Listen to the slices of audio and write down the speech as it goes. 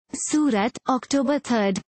Surat, October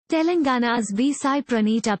 3. Telangana's B. Sai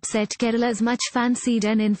Praneeth upset Kerala's much fancied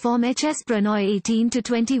and in-form HS Prannoy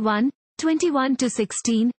 18-21,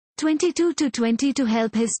 21-16, 22-20 to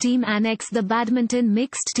help his team annex the badminton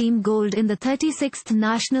mixed team gold in the 36th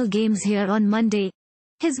National Games here on Monday.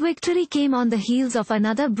 His victory came on the heels of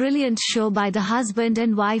another brilliant show by the husband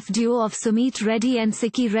and wife duo of Sumeeth Reddy and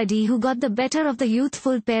Sikki Reddy, who got the better of the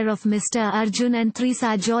youthful pair of Mr. Arjun and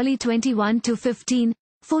Trisa Jolly 21-15,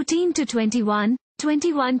 14-21,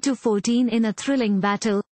 21-14 in a thrilling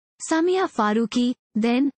battle. Samia Farooqui,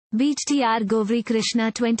 then, beat Tr Govri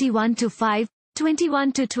Krishna 21-5,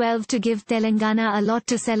 21-12 to give Telangana a lot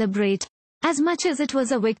to celebrate. As much as it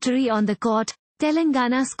was a victory on the court,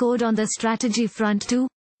 Telangana scored on the strategy front too.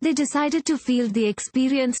 They decided to field the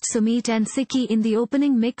experienced Sumeeth and Sikki in the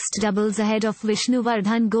opening mixed doubles ahead of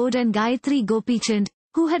Vishnuvardhan and Gayatri Gopichand,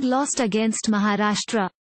 who had lost against Maharashtra.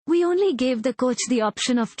 "We only gave the coach the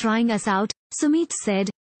option of trying us out," Sumeeth said,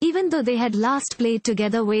 even though they had last played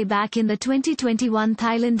together way back in the 2021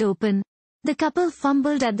 Thailand Open. The couple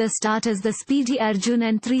fumbled at the start as the speedy Arjun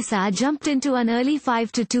and Trisa jumped into an early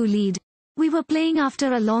 5-2 lead. "We were playing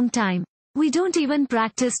after a long time. We don't even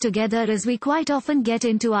practice together as we quite often get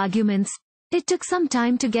into arguments. It took some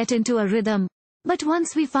time to get into a rhythm. But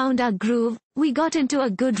once we found our groove, we got into a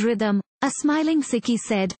good rhythm," a smiling Sikki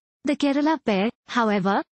said. The Kerala pair,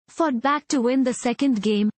 however, fought back to win the second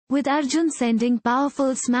game, with Arjun sending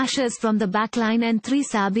powerful smashes from the backline and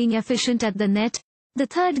Trisa being efficient at the net. The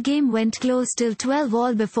third game went close till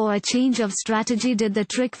 12-all before a change of strategy did the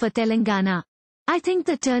trick for Telangana. "I think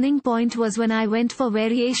the turning point was when I went for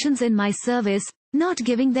variations in my service, not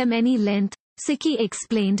giving them any length," Sikki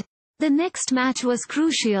explained. The next match was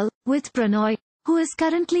crucial, with Prannoy, who is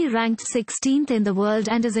currently ranked 16th in the world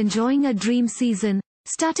and is enjoying a dream season,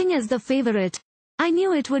 starting as the favorite. "I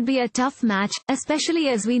knew it would be a tough match, especially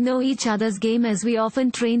as we know each other's game as we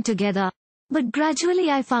often train together. But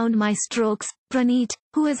gradually I found my strokes," Praneeth,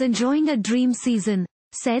 who is enjoying a dream season,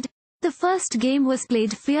 said. The first game was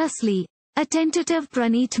played fiercely. A tentative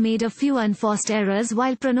Praneeth made a few unforced errors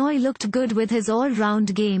while Prannoy looked good with his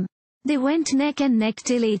all-round game. They went neck and neck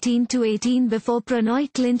till 18-18 before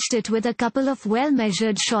Prannoy clinched it with a couple of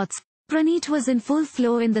well-measured shots. Praneeth was in full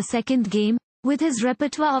flow in the second game, with his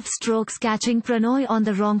repertoire of strokes catching Prannoy on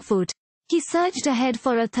the wrong foot. He surged ahead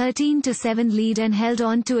for a 13-7 lead and held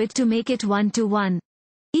on to it to make it 1-1.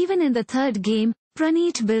 Even in the third game,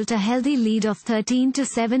 Praneeth built a healthy lead of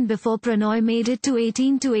 13-7 before Prannoy made it to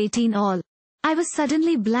 18-18 all. "I was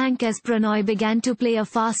suddenly blank as Prannoy began to play a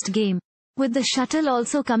fast game. With the shuttle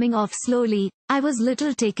also coming off slowly, I was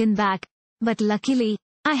little taken back. But luckily,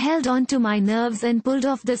 I held on to my nerves and pulled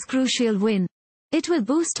off this crucial win. It will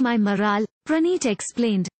boost my morale," Praneeth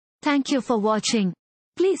explained. Thank you for watching.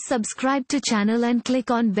 Please subscribe to channel and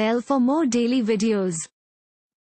click on bell for more daily videos.